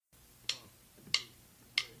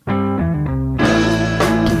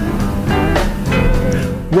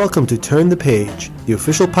welcome to Turn the Page, the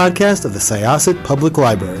official podcast of the Syosset Public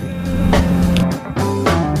Library.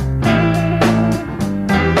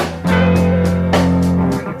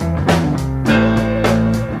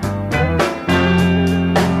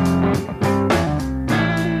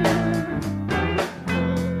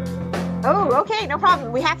 Oh, okay, no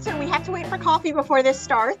problem. We have to wait for coffee before this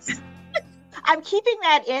starts. I'm keeping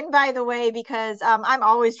that in, by the way, because I'm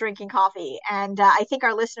always drinking coffee, and I think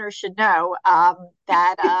our listeners should know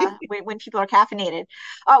that when people are caffeinated.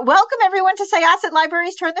 Welcome, everyone, to Syosset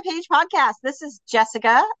Libraries Turn the Page podcast. This is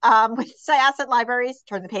Jessica with Syosset Libraries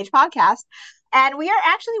Turn the Page podcast, and we are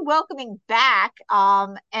actually welcoming back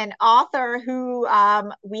an author who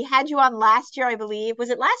we had you on last year, I believe. Was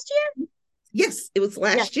it last year? Yes, it was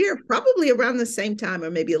last year, probably around the same time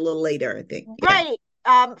or maybe a little later, I think. Right.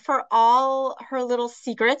 For All Her Little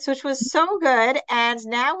Secrets, which was so good. And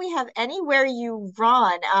now we have Anywhere You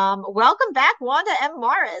Run. Welcome back, Wanda M.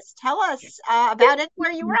 Morris. Tell us about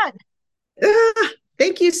Anywhere You Run.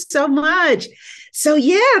 Thank you so much. So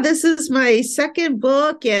yeah, this is my second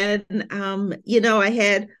book, and I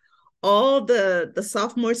had all the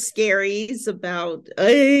sophomore scaries about,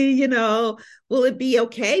 will it be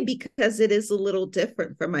okay? Because it is a little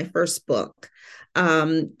different from my first book.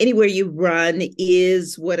 Anywhere You Run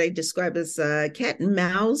is what I describe as a cat and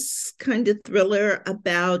mouse kind of thriller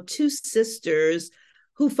about two sisters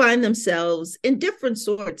who find themselves in different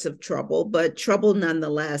sorts of trouble, but trouble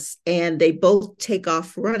nonetheless. And they both take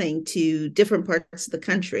off running to different parts of the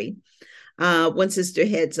country. One sister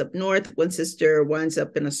heads up north, one sister winds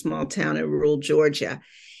up in a small town in rural Georgia.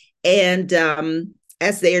 And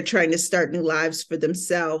as they are trying to start new lives for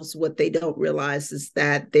themselves, what they don't realize is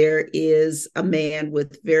that there is a man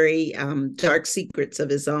with very dark secrets of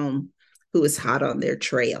his own who is hot on their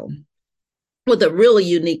trail with a really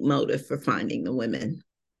unique motive for finding the women.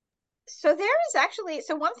 So there is actually,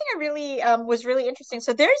 one thing I really was really interesting.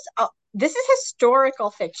 So this is historical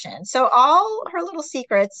fiction. So All Her Little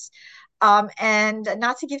Secrets, and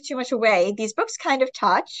not to give too much away, these books kind of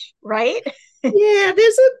touch, right? Yeah,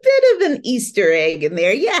 there's a bit of an Easter egg in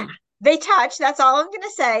there. Yeah. They touch. That's all I'm going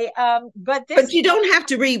to say. But you don't have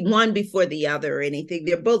to read one before the other or anything.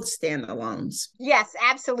 They're both standalones. Yes,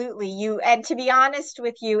 absolutely. And to be honest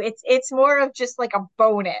with you, it's more of just like a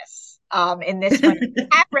bonus in this one.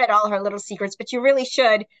 I've read All Her Little Secrets, but you really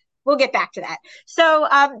should. We'll get back to that. So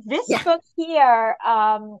this book here,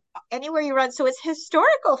 Anywhere You Run, so it's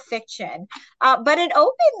historical fiction, but it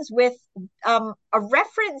opens with a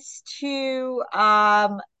reference to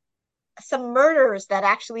some murders that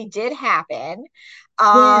actually did happen.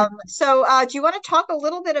 So do you want to talk a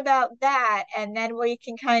little bit about that, and then we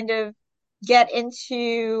can kind of get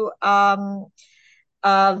into Violet,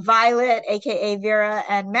 aka Vera,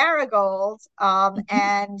 and Marigold,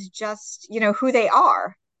 and just who they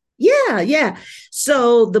are. Yeah.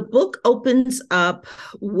 So the book opens up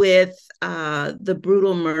with the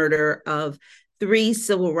brutal murder of three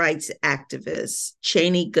civil rights activists,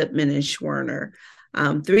 Chaney, Goodman, and Schwerner.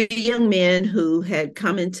 Three young men who had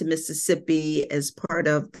come into Mississippi as part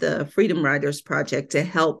of the Freedom Riders Project to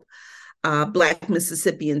help Black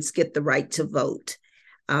Mississippians get the right to vote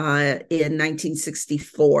in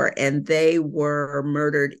 1964. And they were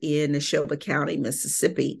murdered in Neshoba County,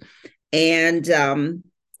 Mississippi. And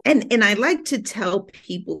I like to tell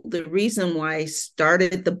people the reason why I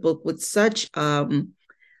started the book with such a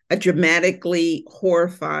dramatically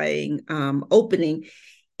horrifying opening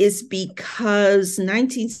is because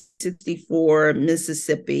 1964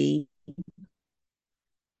 Mississippi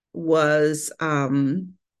was a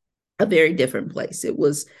very different place. It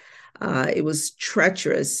was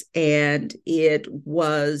treacherous, and it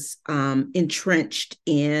was entrenched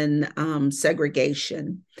in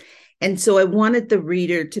segregation. And so I wanted the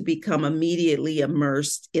reader to become immediately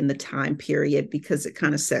immersed in the time period because it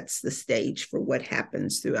kind of sets the stage for what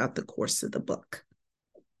happens throughout the course of the book.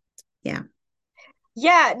 Yeah.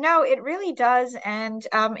 Yeah, no, it really does. And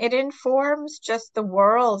it informs just the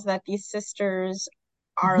world that these sisters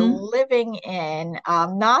are living in.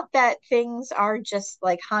 Not that things are just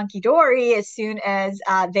like honky-dory as soon as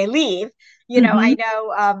they leave. I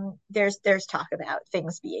know there's talk about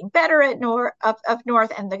things being better at up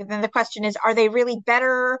north, and then the question is, are they really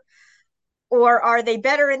better, or are they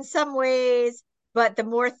better in some ways? But the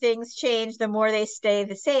more things change, the more they stay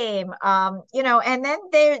the same. And then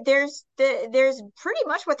there's pretty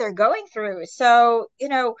much what they're going through. So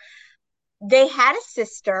they had a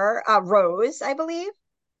sister, Rose, I believe,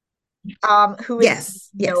 who is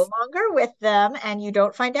no longer with them, and you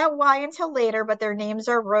don't find out why until later, but their names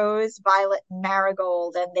are Rose, Violet, and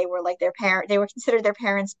Marigold, and they were like they were considered their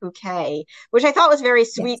parents' bouquet, which I thought was very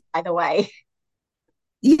sweet, by the way.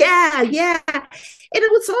 Yeah, yeah. And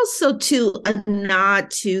it was also to a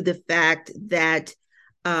nod to the fact that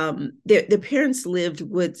their parents lived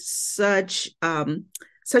with such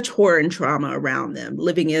horror and trauma around them,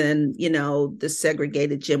 living in, the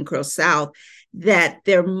segregated Jim Crow South, that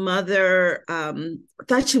their mother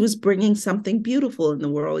thought she was bringing something beautiful in the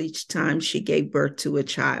world each time she gave birth to a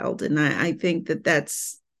child. And I think that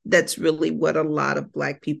that's really what a lot of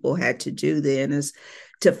Black people had to do then, is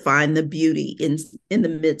to find the beauty in the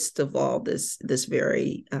midst of all this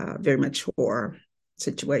very very much horror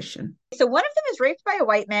situation. So one of them is raped by a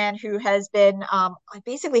white man who has been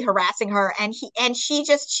basically harassing her, and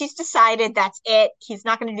she's decided that's it. He's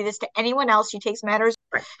not going to do this to anyone else. She takes matters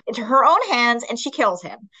Right. into her own hands and she kills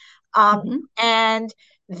him. Mm-hmm. And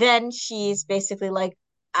then she's basically like,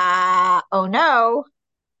 oh no,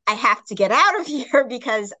 I have to get out of here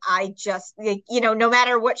because I just, no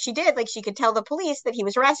matter what she did, like she could tell the police that he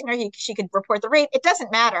was harassing her. She could report the rape. It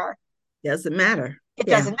doesn't matter. Doesn't matter. It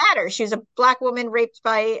Yeah. doesn't matter. She's a Black woman raped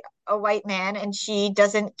by a white man, and she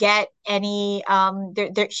doesn't get any.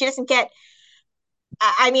 She doesn't get.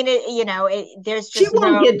 I mean, there's She just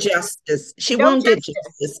won't get justice. She no won't get justice,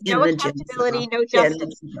 justice no in the jail accountability, cell. no Yeah, in the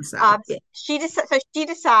justice. jail cell. Yeah. So she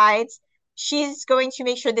decides she's going to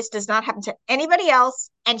make sure this does not happen to anybody else,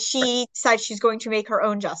 and she decides she's going to make her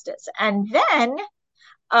own justice. And then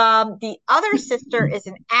the other sister is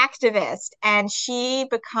an activist, and she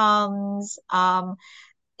becomes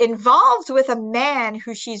involved with a man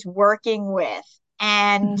who she's working with,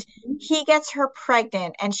 and he gets her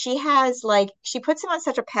pregnant, and she puts him on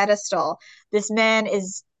such a pedestal. This man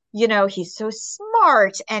is, he's so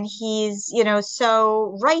smart, and he's,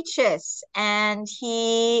 so righteous, and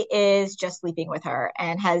he is just sleeping with her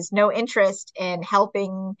and has no interest in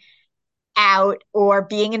helping out or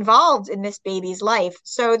being involved in this baby's life.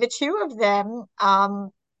 So the two of them,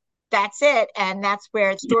 that's it, and that's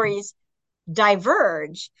where stories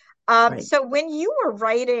diverge. Right. So when you were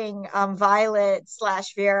writing Violet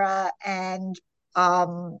slash Vera and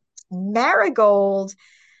Marigold,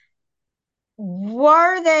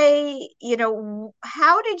 were they,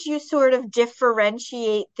 how did you sort of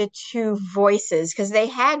differentiate the two voices? Because they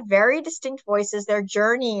had very distinct voices. Their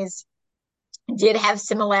journeys did have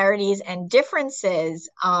similarities and differences.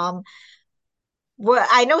 Well,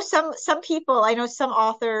 I know some people, I know some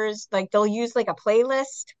authors, like they'll use like a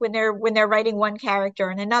playlist when they're writing one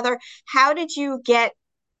character and another. How did you get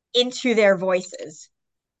into their voices?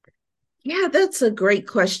 Yeah, that's a great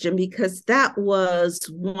question, because that was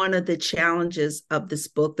one of the challenges of this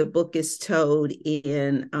book. The book is told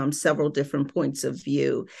in several different points of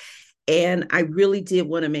view. And I really did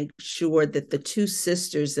want to make sure that the two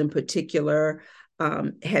sisters in particular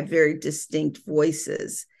had very distinct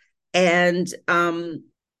voices. And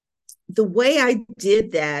the way I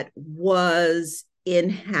did that was in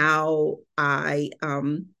how I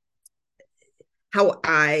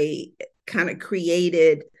kind of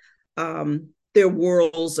created their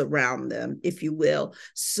worlds around them, if you will.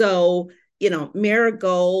 So,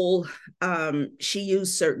 Marigold, she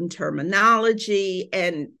used certain terminology,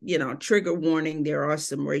 and, trigger warning, there are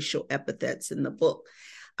some racial epithets in the book.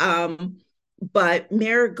 But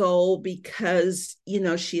Marigold, because,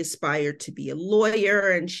 she aspired to be a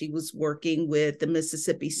lawyer, and she was working with the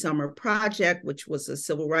Mississippi Summer Project, which was a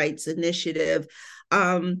civil rights initiative.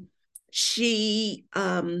 She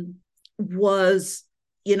was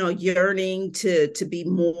yearning to be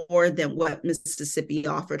more than what Mississippi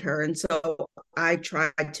offered her. And so I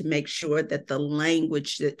tried to make sure that the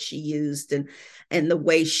language that she used and the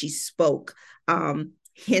way she spoke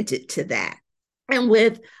hinted to that. And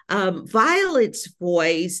with Violet's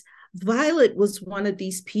voice, Violet was one of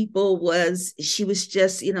these people, she was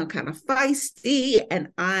just, kind of feisty, and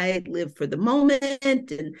I live for the moment,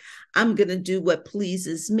 and I'm going to do what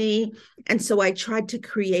pleases me. And so I tried to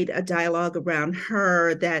create a dialogue around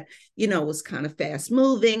her that, was kind of fast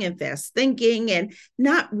moving and fast thinking, and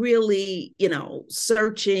not really,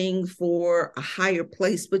 searching for a higher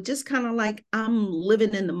place, but just kind of like, I'm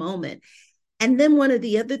living in the moment. And then one of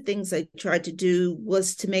the other things I tried to do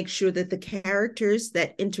was to make sure that the characters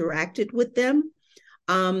that interacted with them,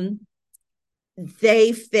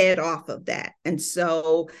 they fed off of that. And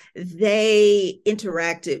so they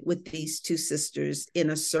interacted with these two sisters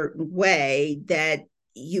in a certain way that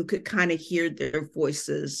you could kind of hear their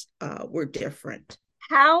voices were different.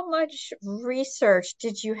 How much research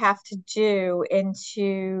did you have to do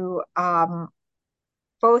into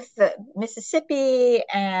both the Mississippi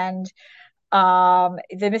and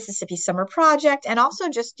the Mississippi Summer Project, and also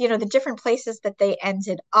just, the different places that they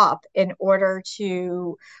ended up, in order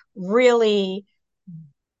to really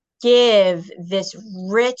give this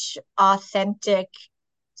rich, authentic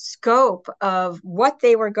scope of what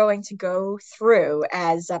they were going to go through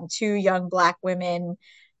as two young Black women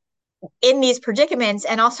in these predicaments,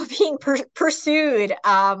 and also being pursued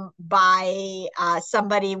by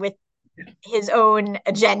somebody with his own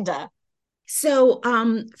agenda. So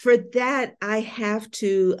for that, I have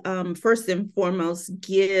to first and foremost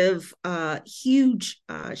give a huge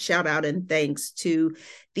shout out and thanks to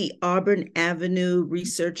the Auburn Avenue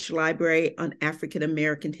Research Library on African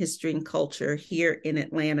American History and Culture here in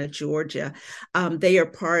Atlanta, Georgia. They are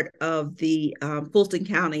part of the Fulton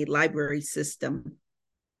County Library System.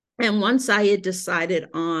 And once I had decided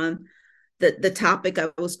on the topic I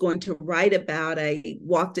was going to write about, I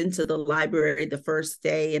walked into the library the first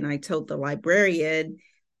day and I told the librarian,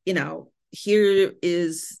 here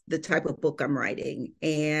is the type of book I'm writing.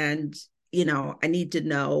 And, I need to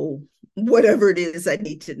know whatever it is I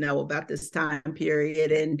need to know about this time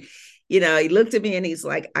period. And, he looked at me and he's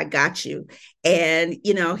like, I got you. And,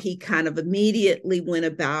 he kind of immediately went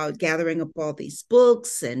about gathering up all these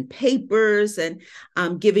books and papers and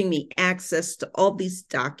giving me access to all these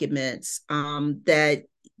documents that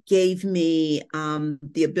gave me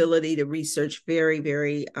the ability to research very,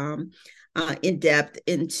 very in depth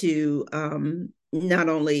into not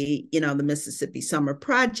only, the Mississippi Summer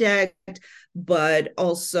Project, but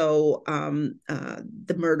also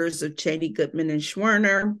the murders of Chaney, Goodman, and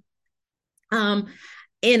Schwerner.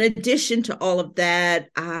 In addition to all of that,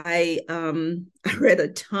 I read a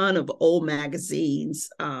ton of old magazines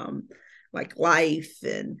like Life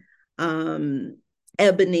and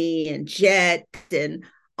Ebony and Jet and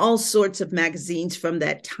all sorts of magazines from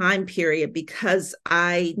that time period, because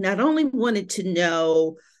I not only wanted to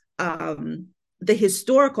know the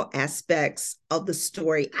historical aspects of the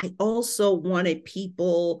story, I also wanted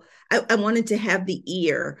I wanted to have the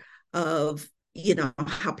ear of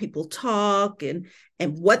how people talk and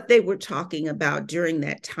what they were talking about during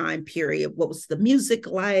that time period. What was the music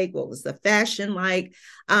like? What was the fashion like?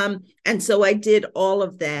 And so I did all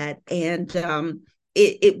of that, and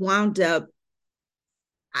it wound up,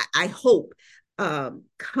 I hope,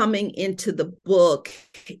 coming into the book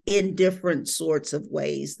in different sorts of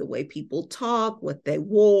ways: the way people talk, what they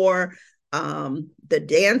wore, the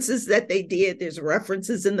dances that they did. There's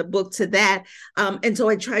references in the book to that. And so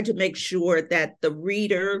I tried to make sure that the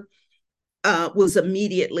reader was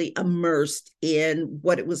immediately immersed in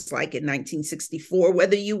what it was like in 1964,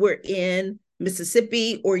 whether you were in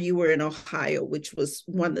Mississippi or you were in Ohio, which was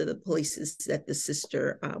one of the places that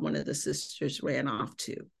one of the sisters ran off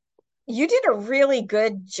to. You did a really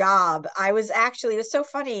good job. It was so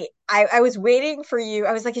funny. I was waiting for you.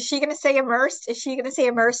 I was like, is she going to say immersed? Is she going to say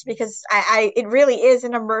immersed? Because it really is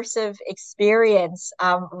an immersive experience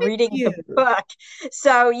reading the book.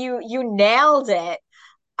 So you nailed it.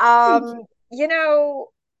 I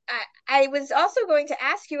was also going to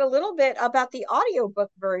ask you a little bit about the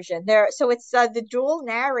audiobook version there. So it's the dual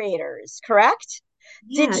narrators, correct?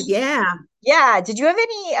 Yeah. Did you have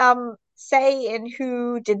any say in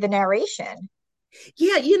who did the narration?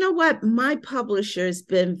 Yeah, you know what? My publisher has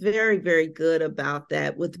been very, very good about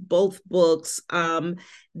that with both books.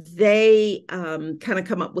 They kind of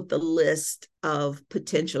come up with a list of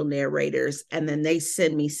potential narrators, and then they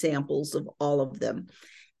send me samples of all of them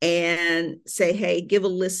and say, hey, give a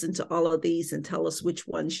listen to all of these and tell us which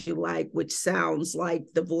ones you like, which sounds like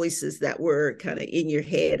the voices that were kind of in your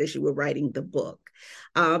head as you were writing the book.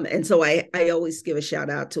 And so I always give a shout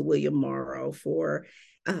out to William Morrow for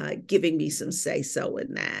giving me some say-so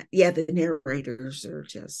in that. Yeah, the narrators are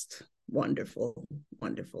just wonderful,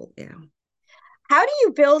 wonderful. Yeah. How do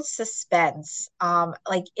you build suspense?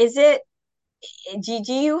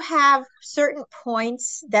 Do you have certain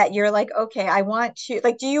points that you're like, okay, I want to,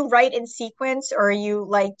 like, do you write in sequence, or do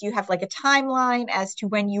you have like a timeline as to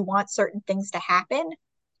when you want certain things to happen?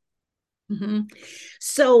 Mm-hmm.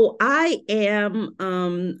 So I am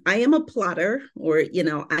a plotter, or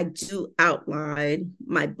I do outline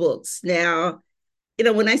my books. Now,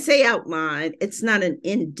 when I say outline, it's not an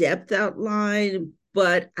in-depth outline,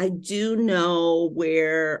 but I do know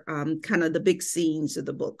where kind of the big scenes of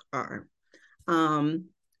the book are.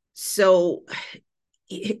 So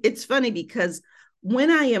it's funny because when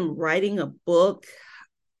I am writing a book,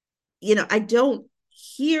 I don't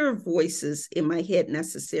hear voices in my head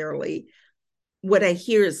necessarily. What I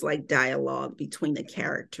hear is like dialogue between the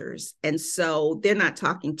characters. And so they're not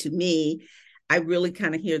talking to me. I really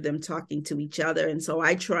kind of hear them talking to each other. And so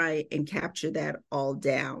I try and capture that all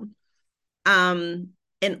down.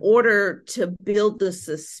 In order to build the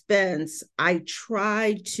suspense, I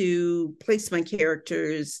try to place my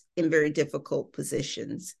characters in very difficult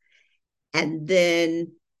positions and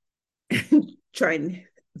then try and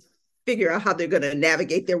figure out how they're going to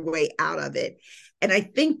navigate their way out of it. And I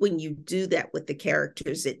think when you do that with the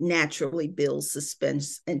characters, it naturally builds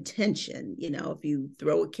suspense and tension. You know, if you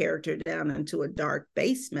throw a character down into a dark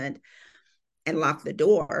basement and lock the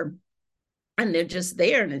door, and they're just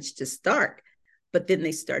there and it's just dark, but then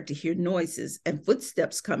they start to hear noises and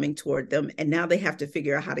footsteps coming toward them, and now they have to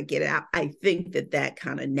figure out how to get out. I think that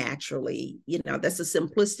kind of naturally, you know, that's a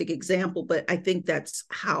simplistic example, but I think that's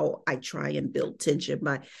how I try and build tension,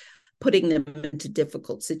 by putting them into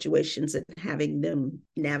difficult situations and having them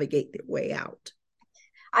navigate their way out.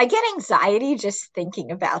 I get anxiety just thinking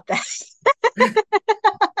about that.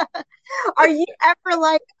 Are you ever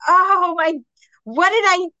like, oh my, what did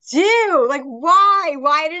I do? Like, why?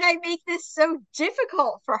 Why did I make this so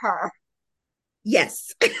difficult for her?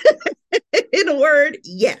 Yes. In a word,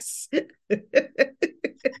 yes.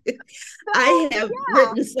 I have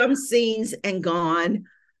written some scenes and gone,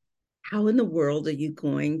 how in the world are you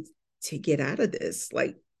going to get out of this?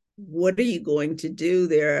 Like, what are you going to do?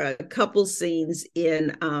 There are a couple scenes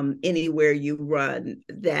in Anywhere You Run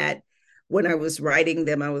that when I was writing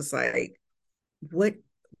them, I was like, what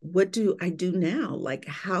do I do now? Like,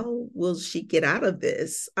 how will she get out of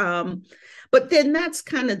this? But then that's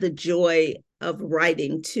kind of the joy of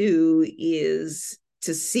writing too, is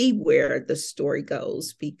to see where the story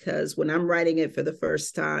goes, because when I'm writing it for the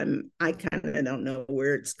first time, I kind of don't know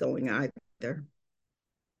where it's going either.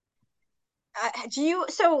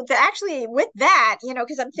 Actually with that,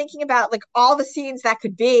 because I'm thinking about like all the scenes that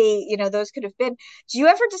could be, those could have been, do you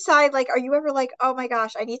ever decide, like, are you ever like, oh my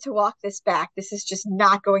gosh, I need to walk this back, this is just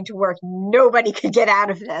not going to work, nobody could get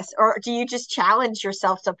out of this? Or do you just challenge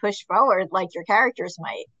yourself to push forward like your characters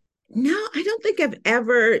might? No, I don't think I've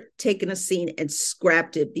ever taken a scene and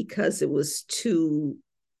scrapped it because it was too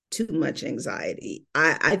much anxiety.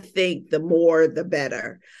 I think the more the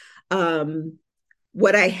better.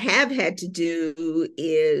 What I have had to do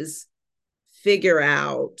is figure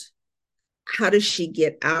out, how does she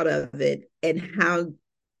get out of it, and how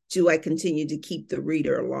do I continue to keep the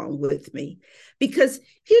reader along with me? Because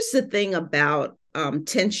here's the thing about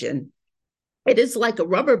tension. It is like a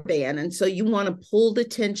rubber band, and so you want to pull the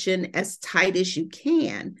tension as tight as you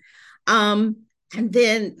can, and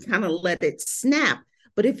then kind of let it snap.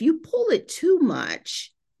 But if you pull it too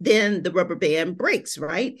much, then the rubber band breaks,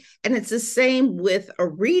 right? And it's the same with a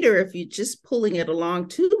reader. If you're just pulling it along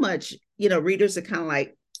too much, readers are kind of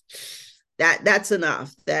like, that's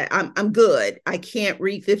enough, that I'm good. I can't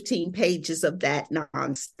read 15 pages of that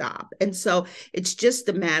nonstop. And so it's just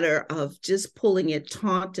a matter of just pulling it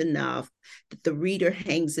taut enough that the reader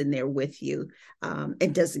hangs in there with you,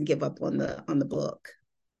 and doesn't give up on the book.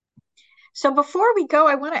 So before we go,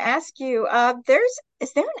 I want to ask you,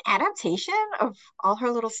 is there an adaptation of All Her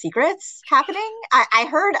Little Secrets happening? I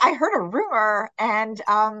heard a rumor, and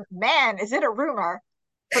man, is it a rumor?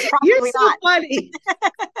 But You're probably so not. funny.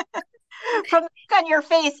 From the look on your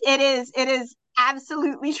face, it is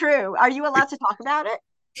absolutely true. Are you allowed to talk about it?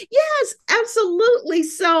 Yes, absolutely.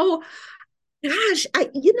 So, gosh,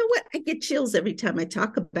 you know what? I get chills every time I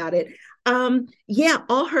talk about it. Yeah,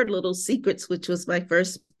 All Her Little Secrets, which was my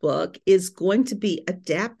first book, is going to be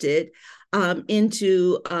adapted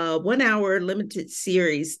into a 1-hour limited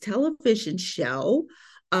series television show,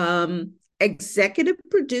 executive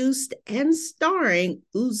produced and starring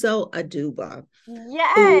Uzo Aduba.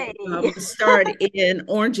 Yay! Who starred in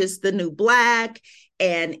Orange is the New Black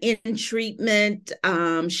and In Treatment.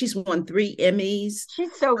 She's won 3 Emmys.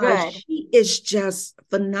 She's so good. She is just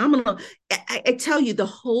phenomenal. I tell you, the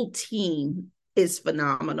whole team is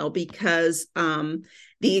phenomenal, because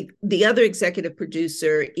the other executive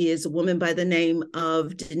producer is a woman by the name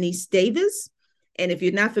of Denise Davis. And if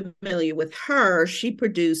you're not familiar with her, she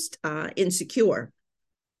produced Insecure,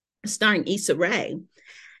 starring Issa Rae.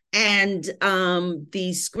 And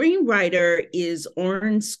the screenwriter is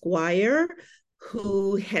Orrin Squire,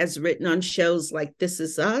 who has written on shows like This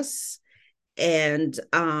Is Us and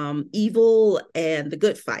Evil and The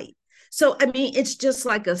Good Fight. So, I mean, it's just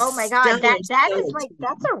like a, oh my God, that's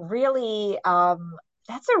a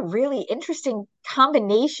really interesting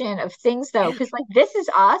combination of things, though, because like This Is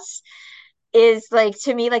Us is like,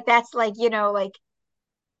 to me, like that's like, like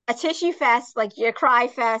a tissue fest, like your cry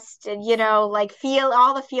fest, and like feel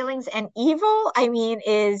all the feelings. And Evil, I mean,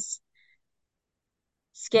 is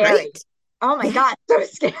scary. Right? Oh my God, so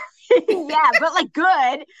scary. Yeah, but like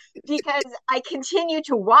good, because I continue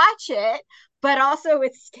to watch it, but also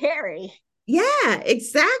it's scary. Yeah,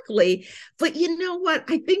 exactly. But you know what?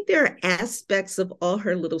 I think there are aspects of All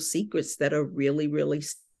Her Little Secrets that are really, really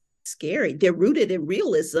scary. They're rooted in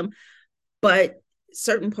realism, but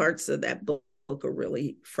certain parts of that book are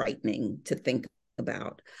really frightening to think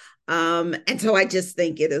about. And so I just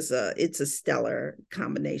think it's a stellar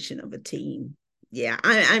combination of a team. Yeah,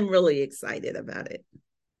 I'm really excited about it.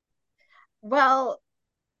 Well,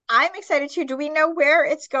 I'm excited too. Do we know where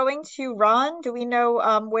it's going to run? Do we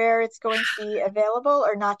know where it's going to be available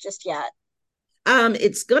or not just yet?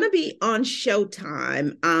 It's going to be on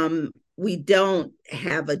Showtime. We don't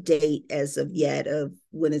have a date as of yet of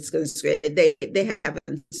when it's going to. They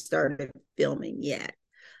haven't started filming yet.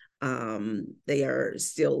 They are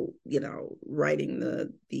still, writing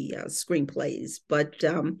the screenplays, but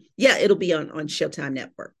yeah, it'll be on Showtime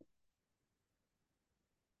Network.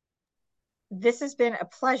 This has been a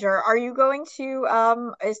pleasure. Are you going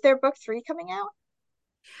to is there book 3 coming out?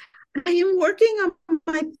 I am working on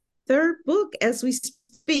my 3rd book as we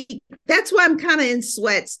speak. That's why I'm kind of in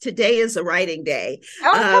sweats. Today is a writing day.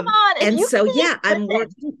 Oh, come on. And so, yeah, I'm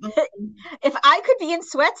working. If I could be in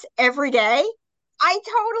sweats every day, I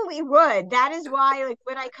totally would. That is why, like,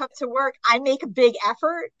 when I come to work, I make a big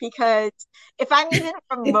effort, because if I'm even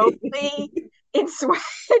remotely in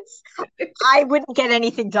sweats, I wouldn't get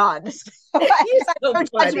anything done. You're so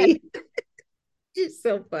funny. You're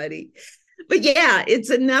so funny. But yeah, it's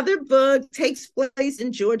another book, takes place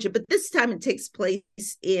in Georgia, but this time it takes place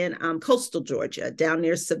in coastal Georgia, down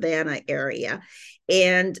near Savannah area.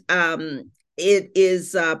 And it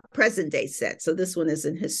is present day set. So this one is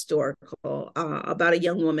an historical about a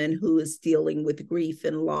young woman who is dealing with grief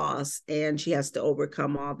and loss, and she has to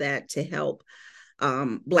overcome all that to help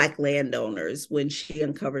Black landowners when she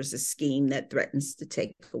uncovers a scheme that threatens to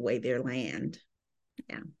take away their land.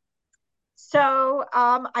 Yeah. So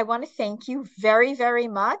I want to thank you very, very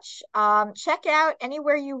much. Check out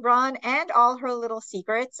Anywhere You Run and All Her Little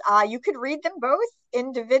Secrets. You could read them both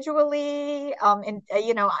individually,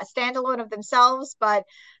 standalone of themselves, but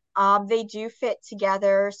they do fit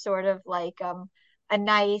together sort of like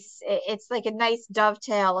it's like a nice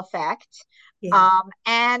dovetail effect. Yeah.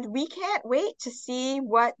 And we can't wait to see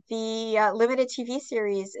what the limited TV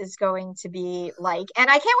series is going to be like. And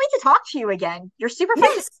I can't wait to talk to you again. You're super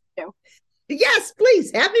fun to do. Yes,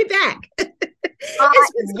 please have me back.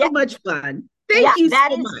 It's been so much fun. Thank you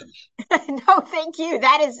so much. No, thank you.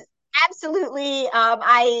 That is absolutely.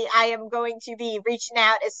 I am going to be reaching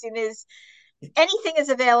out as soon as anything is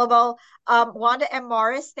available. Wanda M.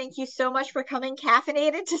 Morris, thank you so much for coming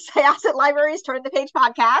caffeinated to Syosset Library's Turn the Page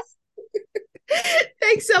podcast.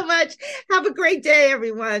 Thanks so much. Have a great day,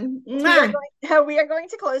 everyone. We are going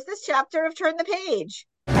to close this chapter of Turn the Page.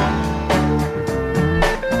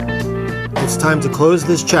 It's time to close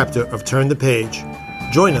this chapter of Turn the Page.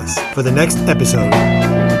 Join us for the next episode.